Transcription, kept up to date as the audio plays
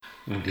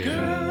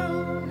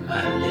Girl,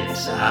 my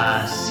lips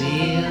are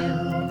sealed.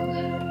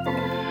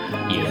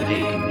 You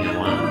make me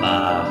want to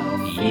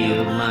barf.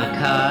 Yield my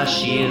car,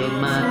 shield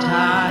my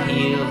tie,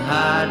 heel,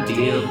 hard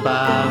deal,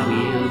 bar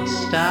wheel,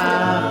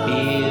 stop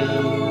you.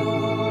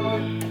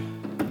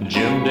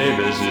 Jim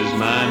Davis is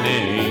my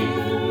name.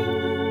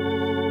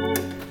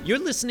 You're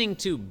listening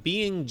to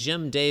Being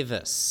Jim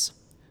Davis,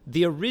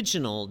 the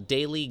original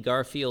daily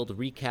Garfield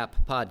recap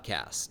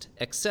podcast,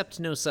 except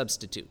no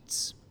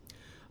substitutes.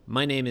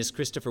 My name is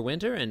Christopher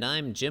Winter, and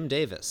I'm Jim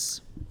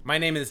Davis. My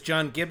name is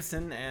John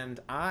Gibson, and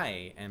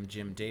I am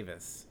Jim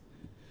Davis.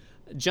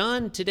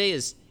 John, today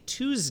is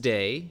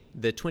Tuesday,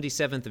 the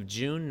 27th of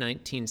June,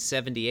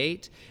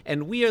 1978,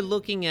 and we are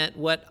looking at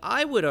what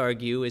I would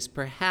argue is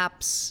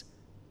perhaps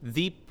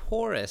the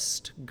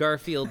poorest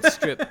Garfield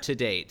strip to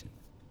date.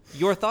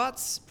 Your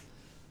thoughts?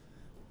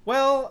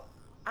 Well,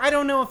 I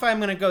don't know if I'm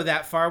going to go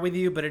that far with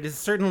you, but it is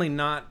certainly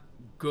not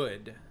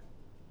good.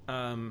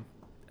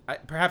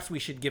 Perhaps we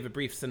should give a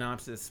brief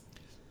synopsis.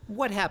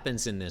 What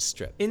happens in this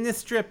strip? In this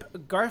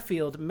strip,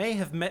 Garfield may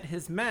have met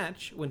his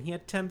match when he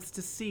attempts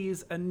to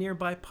seize a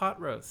nearby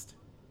pot roast.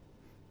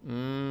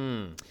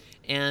 And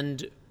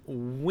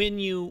when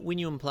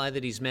you imply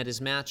that he's met his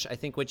match, I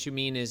think what you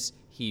mean is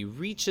he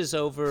reaches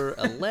over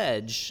a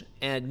ledge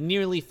and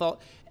nearly falls.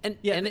 And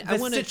I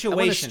want to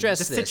stress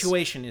this. The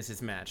situation is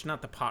his match,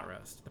 not the pot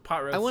roast. The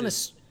pot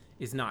roast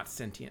is not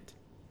sentient.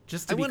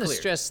 Just to be clear. I want to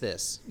stress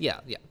this. Yeah.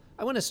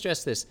 I want to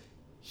stress this.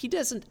 He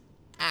doesn't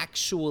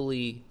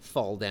actually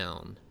fall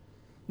down.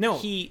 No,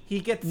 he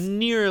gets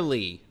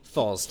nearly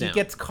falls down. He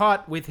gets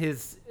caught with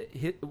his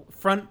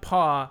front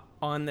paw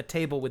on the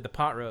table with the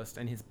pot roast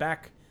and his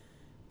back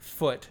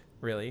foot,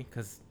 really,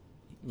 because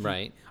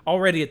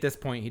already at this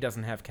point he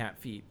doesn't have cat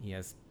feet. He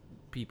has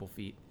people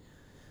feet.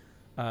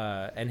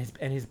 And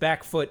his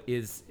back foot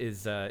is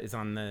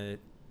on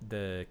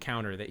the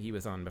counter that he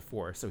was on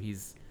before, so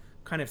he's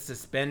kind of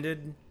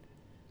suspended.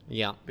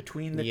 Yeah.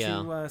 Between the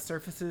two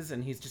surfaces,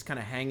 and he's just kind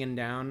of hanging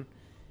down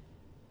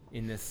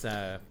in this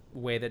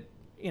way that,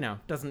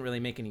 doesn't really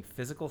make any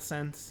physical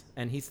sense.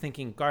 And he's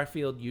thinking,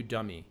 Garfield, you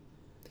dummy.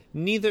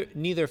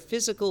 Neither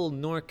physical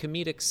nor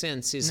comedic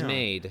sense is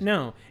made.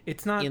 No,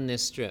 it's not in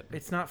this strip.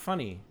 It's not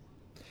funny.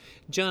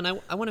 John,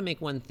 I want to make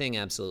one thing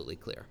absolutely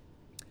clear.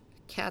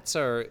 Cats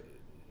are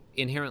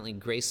inherently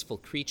graceful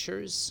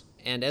creatures,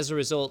 and as a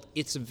result,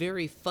 it's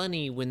very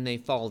funny when they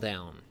fall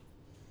down.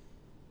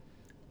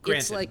 Granted.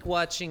 It's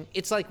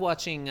like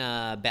watching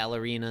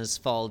ballerinas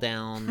fall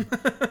down,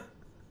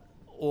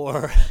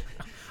 or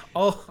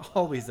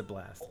always a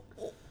blast,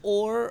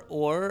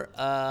 or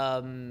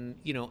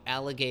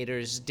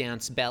alligators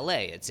dance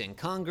ballet. It's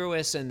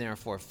incongruous and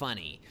therefore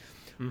funny.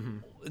 Mm-hmm.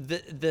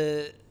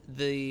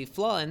 The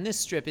flaw in this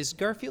strip is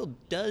Garfield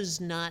does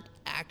not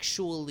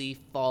actually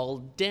fall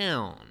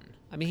down.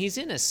 I mean, he's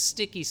in a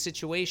sticky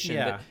situation,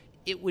 but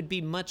it would be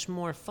much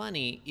more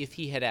funny if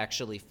he had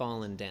actually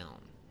fallen down.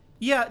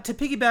 Yeah, to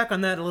piggyback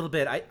on that a little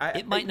bit,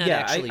 it might not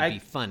actually be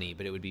funny,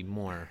 but it would be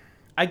more.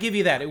 I give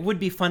you that. It would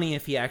be funny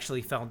if he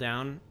actually fell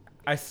down.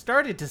 I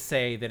started to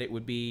say that it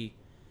would be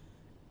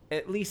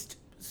at least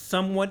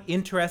somewhat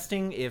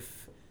interesting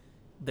if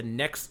the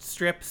next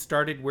strip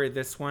started where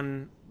this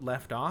one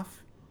left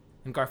off,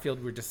 and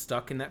Garfield were just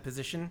stuck in that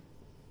position.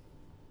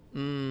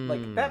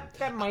 Like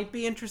that might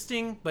be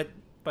interesting, but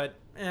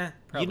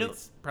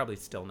probably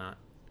still not.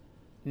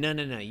 No.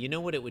 You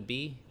know what it would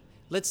be?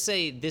 Let's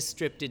say this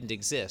strip didn't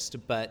exist,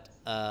 but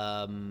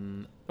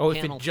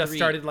if it just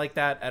started like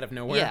that out of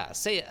nowhere? Yeah,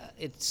 say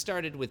it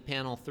started with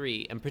panel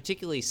 3, and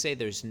particularly say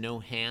there's no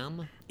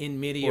ham in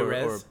media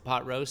res or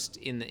pot roast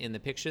in the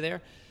picture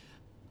there.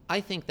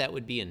 I think that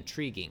would be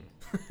intriguing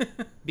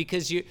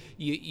because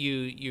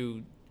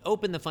you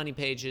open the funny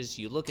pages,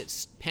 you look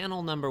at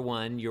panel number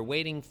 1, you're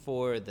waiting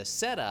for the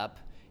setup,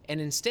 and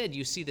instead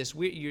you see this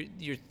weird.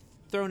 You're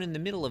thrown in the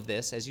middle of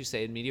this, as you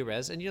say in media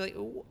res, and you're like,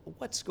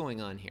 what's going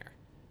on here?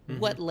 Mm-hmm.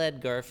 What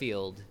led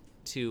Garfield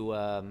to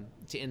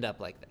end up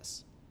like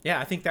this? Yeah,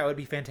 I think that would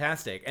be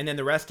fantastic. And then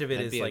the rest of it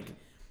is like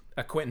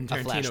a Quentin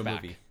Tarantino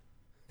movie.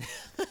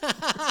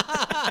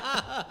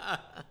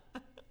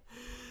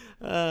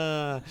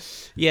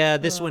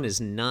 This one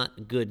is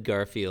not good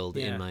Garfield,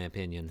 in my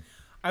opinion.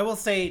 I will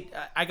say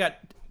I got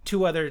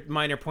two other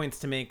minor points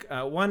to make.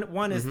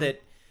 One is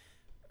that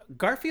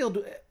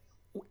Garfield,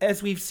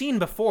 as we've seen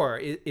before,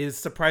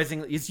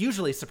 is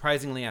usually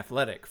surprisingly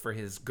athletic for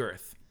his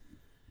girth.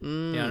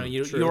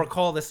 You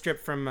recall the strip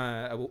from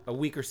a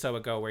week or so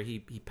ago where he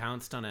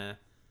pounced on a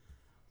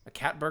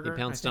cat burger. He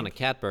pounced on a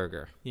cat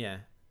burger. Yeah.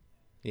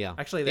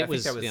 Actually, I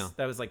think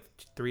that was like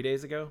 3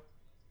 days ago.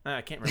 I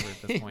can't remember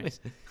at this point.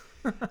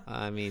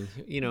 I mean,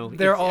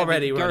 they're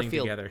already running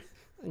together.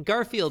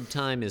 Garfield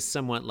time is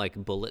somewhat like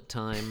bullet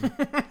time.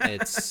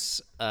 It's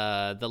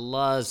the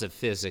laws of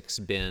physics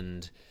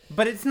bend.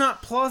 But it's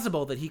not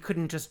plausible that he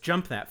couldn't just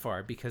jump that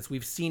far because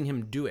we've seen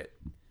him do it.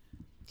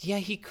 Yeah,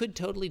 he could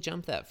totally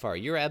jump that far.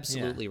 You're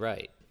absolutely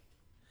right.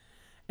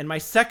 And my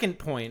second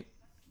point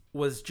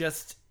was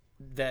just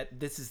that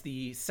this is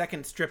the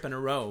second strip in a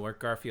row where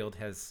Garfield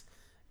has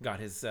got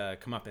his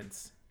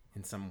comeuppance.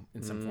 in some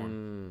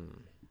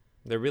form.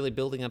 They're really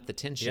building up the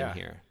tension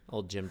here.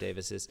 Old Jim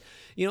Davis is.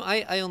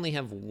 I only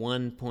have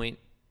one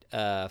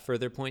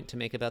further point to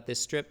make about this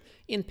strip.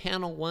 In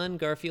panel 1,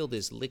 Garfield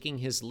is licking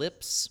his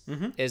lips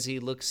as he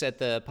looks at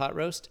the pot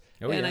roast.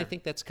 I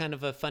think that's kind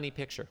of a funny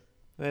picture.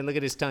 Look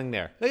at his tongue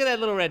there. Look at that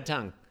little red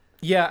tongue.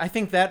 Yeah, I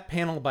think that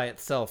panel by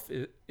itself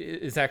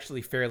is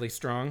actually fairly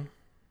strong.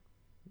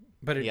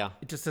 But it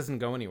just doesn't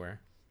go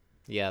anywhere.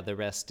 Yeah, the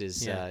rest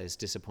is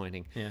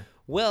disappointing. Yeah.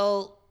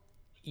 Well,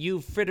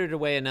 you've frittered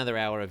away another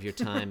hour of your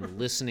time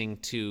listening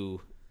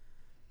to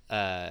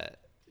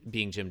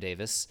Being Jim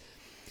Davis,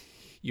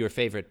 your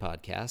favorite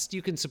podcast.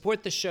 You can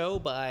support the show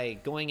by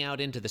going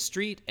out into the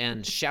street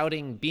and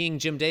shouting Being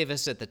Jim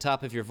Davis at the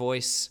top of your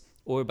voice,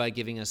 or by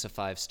giving us a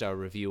 5-star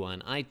review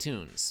on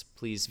iTunes.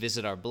 Please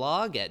visit our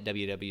blog at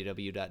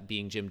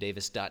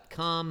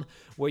www.beingjimdavis.com,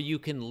 where you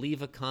can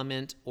leave a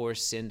comment or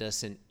send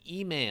us an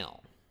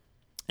email.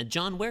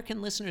 John, where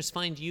can listeners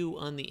find you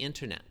on the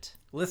internet?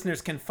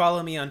 Listeners can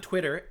follow me on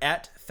Twitter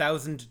at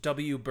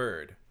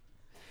 1000WBird.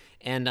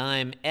 And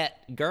I'm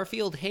at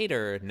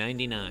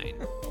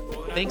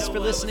GarfieldHater99. Thanks for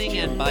listening,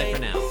 and bye for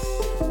now.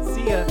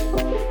 See ya.